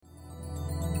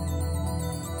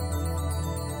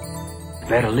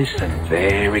Better listen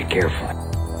very carefully.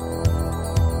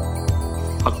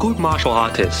 A good martial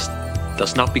artist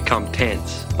does not become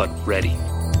tense, but ready.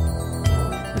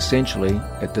 Essentially,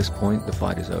 at this point, the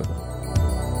fight is over.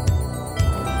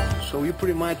 So you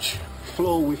pretty much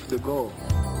flow with the goal.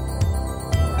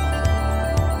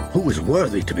 Who is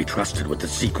worthy to be trusted with the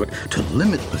secret to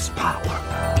limitless power?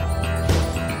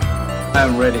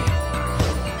 I'm ready.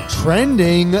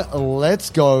 Trending. Let's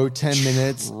go. 10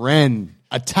 minutes. Trend.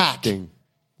 Attacking.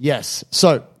 Yes.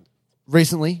 So,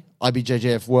 recently,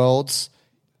 IBJJF Worlds,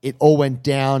 it all went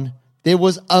down. There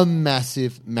was a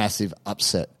massive, massive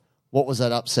upset. What was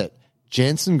that upset?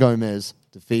 Jansen Gomez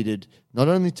defeated not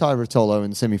only Tai Rotolo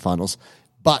in the semifinals,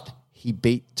 but he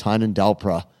beat Tynan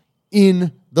Dalpra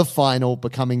in the final,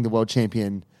 becoming the world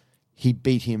champion. He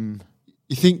beat him.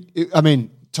 You think, I mean,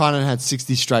 Tynan had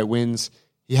 60 straight wins.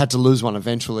 He had to lose one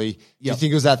eventually. You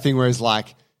think it was that thing where he's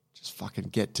like, just fucking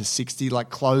get to 60, like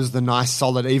close the nice,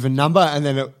 solid, even number, and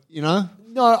then,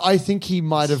 No, I think he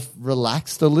might have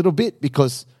relaxed a little bit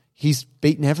because he's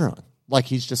beaten everyone. Like,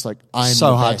 he's just like, I'm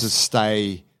so the hard best. to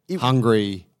stay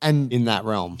hungry and in that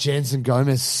realm. Jansen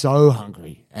Gomez so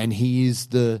hungry, and he is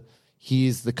the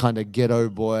kind of ghetto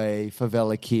boy,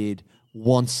 favela kid,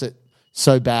 wants it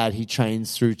so bad. He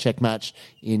trains through check match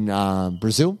in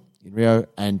Brazil, in Rio,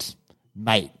 and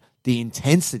mate, the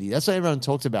intensity, that's what everyone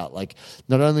talked about. Like,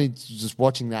 not only just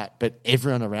watching that, but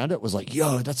everyone around it was like,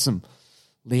 yo, that's some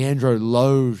Leandro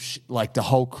Lowe. Like, the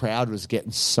whole crowd was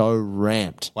getting so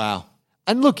ramped. Wow.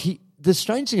 And look, the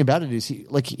strange thing about it is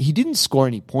he didn't score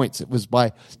any points. It was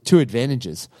by 2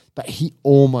 advantages, but he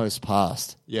almost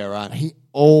passed. Yeah, right. He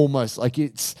almost, like,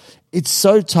 it's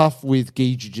so tough with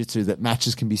gi jiu-jitsu that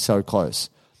matches can be so close.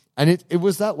 And it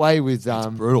was that way with... It's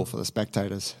brutal for the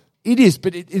spectators. It is,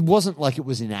 but it wasn't like it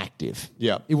was inactive.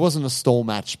 Yeah. It wasn't a stall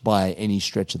match by any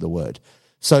stretch of the word.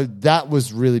 So that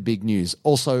was really big news.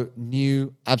 Also,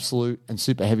 new absolute and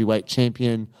super heavyweight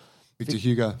champion... Victor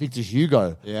Hugo. Victor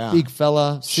Hugo. Yeah. Big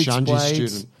fella, 6 Shanji's blades.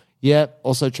 student. Yeah,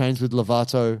 also trains with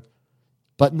Lovato.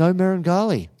 But no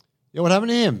Merengali. Yeah, what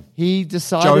happened to him? He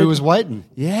decided... Joey was waiting.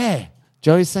 Yeah.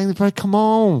 Joey's saying to the pro, come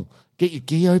on, get your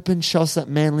gi open, show us that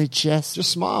manly chest. Just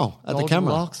smile at the Golden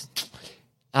camera. locks.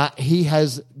 He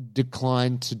has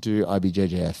declined to do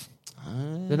IBJJF.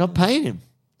 They're not paying him.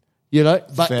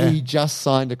 But Fair. he just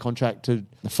signed a contract to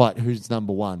fight who's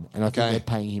number 1. And I think Okay. they're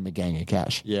paying him a gang of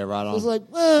cash. Yeah, right on. I was like,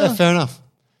 Yeah, fair enough.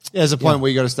 Yeah, there's a point where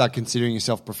you got to start considering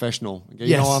yourself professional. You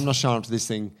Yes. know what, I'm not showing up to this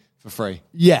thing for free.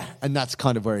 yeah, and that's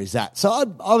kind of where he's at. So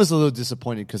I was a little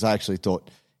disappointed because I actually thought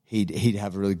he'd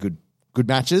have really good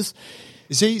matches.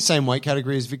 Is he same weight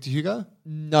category as Victor Hugo?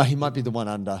 No, he might be the one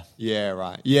under. Yeah,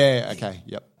 right. Yeah, okay,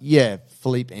 yep. Yeah,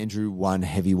 Philippe Andrew won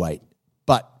heavyweight.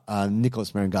 But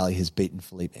Nicholas Merengali has beaten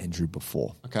Philippe Andrew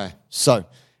before. Okay. So,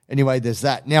 anyway, there's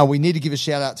that. Now, we need to give a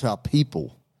shout-out to our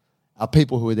people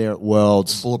who were there at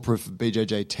Worlds. Bulletproof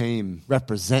BJJ team.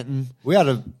 Representing. We had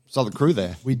a solid crew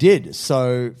there. We did.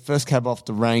 So, first cab off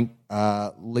the rank,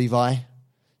 Levi,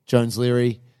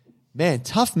 Jones-Leary. Man,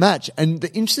 tough match. And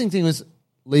the interesting thing was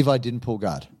Levi didn't pull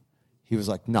guard. He was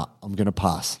like, nah, I'm going to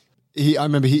pass. I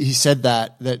remember he said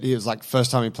that it was like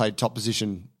first time he played top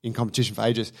position in competition for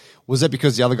ages. Was that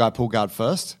because the other guy pulled guard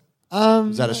first?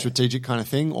 Was that a strategic kind of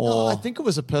thing? Or No, I think it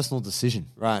was a personal decision.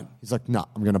 Right. He's like, no,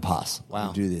 I'm going to pass. Wow.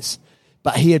 I'll do this.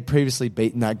 But he had previously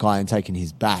beaten that guy and taken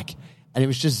his back. And it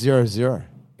was just 0-0.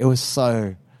 It was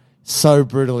so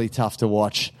brutally tough to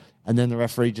watch. And then the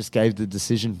referee just gave the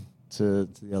decision to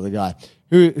the other guy,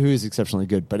 who is exceptionally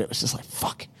good. But it was just like,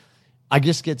 fuck. I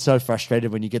just get so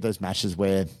frustrated when you get those matches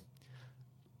where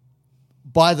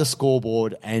by the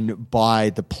scoreboard and by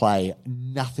the play,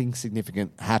 nothing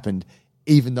significant happened,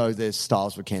 even though their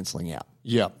styles were cancelling out.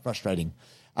 Yeah. Frustrating.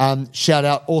 Shout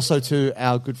out also to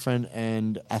our good friend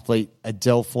and athlete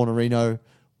Adele Fornerino.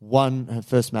 Won her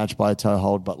first match by a toe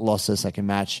hold, but lost her second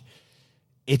match.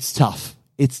 It's tough.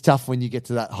 It's tough when you get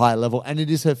to that higher level, and it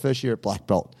is her first year at black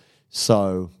belt.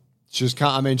 So she was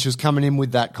coming in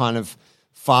with that kind of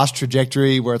fast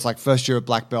trajectory where it's like first year at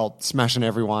black belt, smashing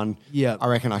everyone. Yeah. I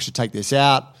reckon I should take this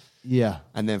out. yeah.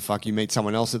 And then you meet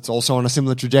someone else that's also on a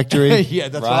similar trajectory. Yeah,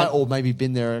 that's right. Or maybe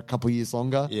been there a couple of years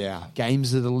longer. Yeah.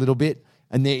 Games it a little bit.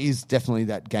 And there is definitely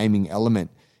that gaming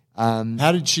element. How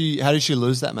did she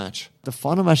lose that match? The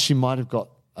final match she might have got,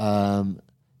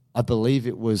 I believe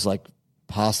it was like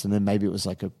passed, and then maybe it was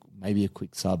like a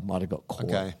quick sub might have got caught.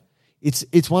 Okay.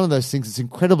 It's one of those things. It's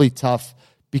incredibly tough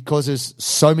because there's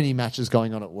so many matches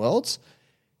going on at Worlds.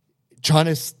 Trying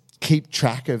to keep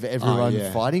track of everyone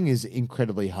fighting is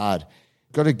incredibly hard.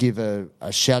 Got to give a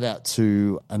shout out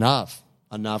to Anav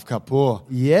Kapoor.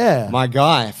 Yeah. My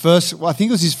guy. I think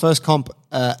it was his first comp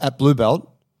at Blue Belt.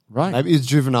 Right. Maybe it was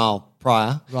juvenile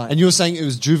prior. Right. And you were saying it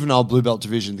was juvenile blue belt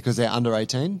division because they're under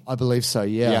 18? I believe so,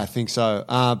 yeah. Yeah, I think so.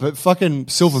 But fucking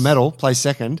silver medal, placed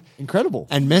second. Incredible.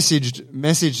 And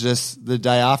messaged us the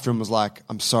day after and was like,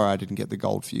 I'm sorry I didn't get the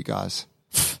gold for you guys.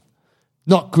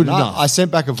 Not good No, enough. I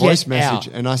sent back a voice Get message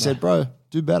out. and I said, bro,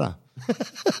 do better.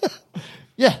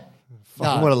 Yeah.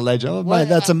 Fucking what a legend. Oh, mate,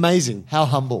 that's amazing. How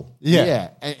humble. Yeah.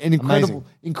 Yeah. An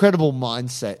incredible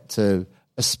mindset to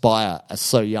aspire as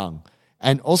so young.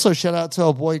 And also shout out to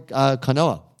our boy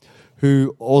Kanoa,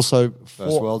 who also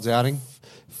First world's outing.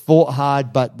 fought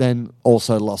hard, but then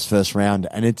also lost first round.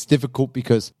 And it's difficult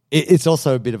because it's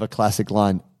also a bit of a classic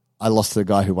line. I lost to the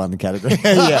guy who won the category.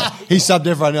 Yeah, he subbed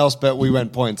everyone else, but we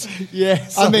went points. Yeah,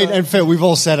 I mean, and fair, we've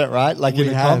all said it, right? Like in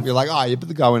a have. comp, you're like, oh, yeah, but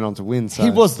the guy went on to win. So He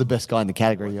was the best guy in the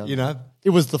category. you know. It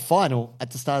was the final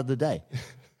at the start of the day.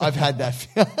 I've had that.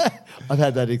 I've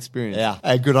had that experience. Yeah,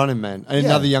 hey, good on him, man. And Yeah.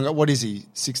 another younger, what is he?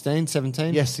 16,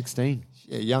 17? Yeah, 16.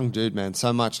 Yeah, young dude, man.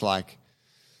 So much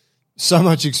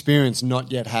experience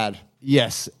not yet had.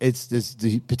 Yes,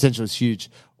 the potential is huge.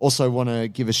 Also, want to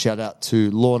give a shout out to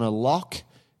Lorna Locke,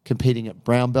 competing at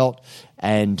brown belt,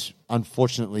 and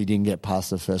unfortunately didn't get past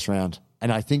the first round.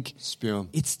 And I think Spew 'em.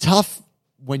 it's tough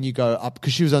when you go up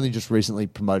because she was only just recently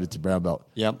promoted to brown belt.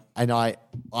 Yep. And I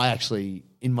actually,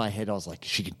 in my head, I was like,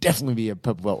 she could definitely be a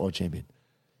purple belt world champion.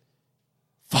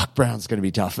 Fuck, brown's going to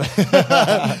be tough.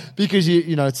 Because,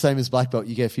 you know, it's same as black belt.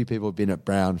 You get a few people who've been at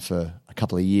brown for a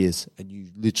couple of years and you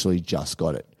literally just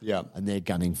got it. Yeah. And they're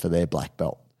gunning for their black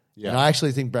belt. Yeah. And I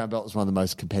actually think brown belt is one of the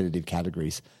most competitive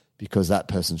categories because that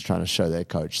person's trying to show their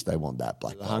coach they want that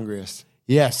black The belt. hungriest.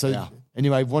 Yeah. So Yeah.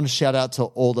 anyway, I want to shout out to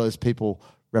all those people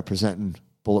representing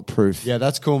Bulletproof. Yeah,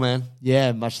 that's cool, man.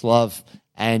 Yeah, much love.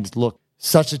 And look,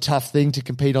 such a tough thing to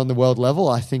compete on the world level.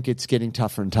 I think it's getting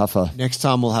tougher and tougher. Next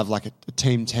time we'll have like a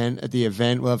team tent at the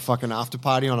event. We'll have fucking after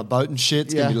party on a boat and shit.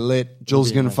 It's Yeah. going to be lit. Jules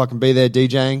is going to fucking be there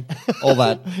DJing. All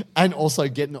that. And also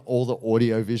getting all the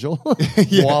audio visual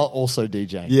while also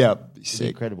DJing. Yeah. It's Sick.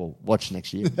 incredible. Watch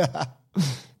next year.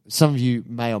 Some of you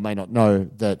may or may not know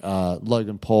that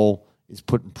Logan Paul is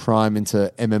putting Prime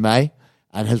into MMA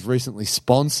and has recently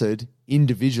sponsored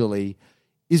individually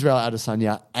Israel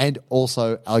Adesanya and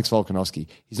also Alex Volkanovski.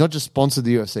 He's not just sponsored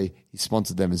the UFC, he's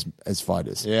sponsored them as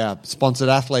fighters. Yeah. Sponsored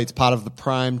athletes, part of the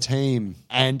Prime team.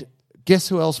 And guess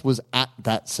who else was at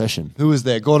that session? Who was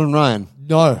there? Gordon Ryan.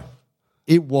 No,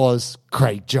 it was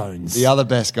Craig Jones. The other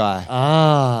best guy.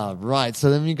 Ah, right. So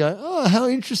then you go, oh, how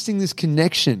interesting this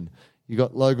connection. You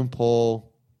got Logan Paul,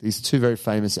 these two very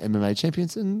famous MMA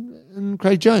champions, and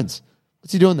Craig Jones.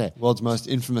 What's he doing there? World's most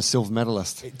infamous silver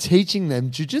medalist. Teaching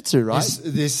them jiu-jitsu, right?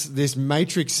 This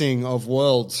matrixing of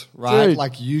worlds, right? Dude.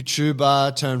 Like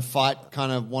YouTuber turned fight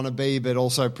kind of wannabe, but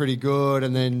also pretty good.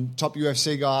 And then top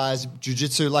UFC guys,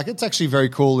 jiu-jitsu. Like it's actually very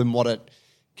cool in what it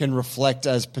can reflect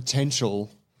as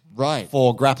potential Right.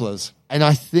 for grapplers. And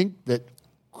I think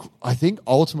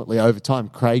ultimately over time,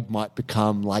 Craig might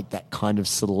become like that kind of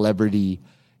celebrity.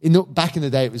 Back in the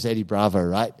day, it was Eddie Bravo,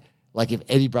 right? Like if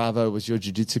Eddie Bravo was your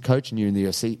jiu-jitsu coach and you're in the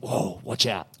UFC, whoa, watch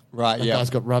out. Right, That yeah. guy's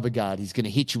got rubber guard. He's going to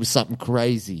hit you with something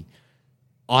crazy.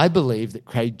 I believe that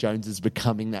Craig Jones is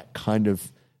becoming that kind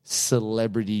of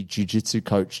celebrity jiu-jitsu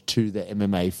coach to the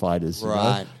MMA fighters. you know?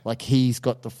 Right. Like he's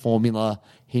got the formula.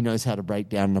 He knows how to break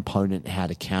down an opponent and how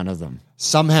to counter them.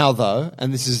 Somehow, though,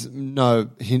 and this is no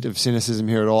hint of cynicism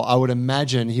here at all, I would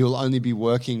imagine he will only be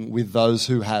working with those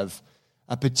who have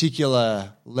a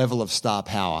particular level of star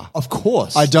power. Of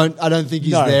course. I don't think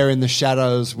he's No. there in the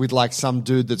shadows with like some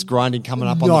dude that's grinding coming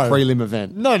up on the prelim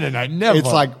event. No, never.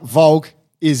 It's like Volk,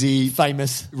 Izzy,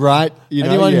 famous. right? You know,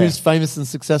 Anyone yeah. who's famous and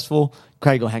successful,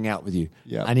 Craig will hang out with you.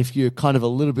 Yeah. And if you're kind of a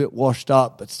little bit washed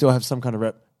up but still have some kind of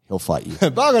rep, he'll fight you.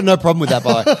 But I got no problem with that,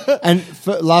 by the way.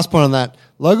 And last point on that,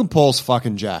 Logan Paul's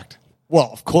fucking jacked. Well,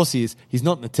 of course he is. He's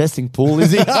not in the testing pool,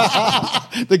 is he?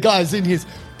 The guy's in his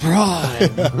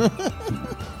prime.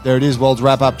 There it is, World's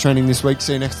wrap-up trending this week.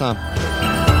 See you next time.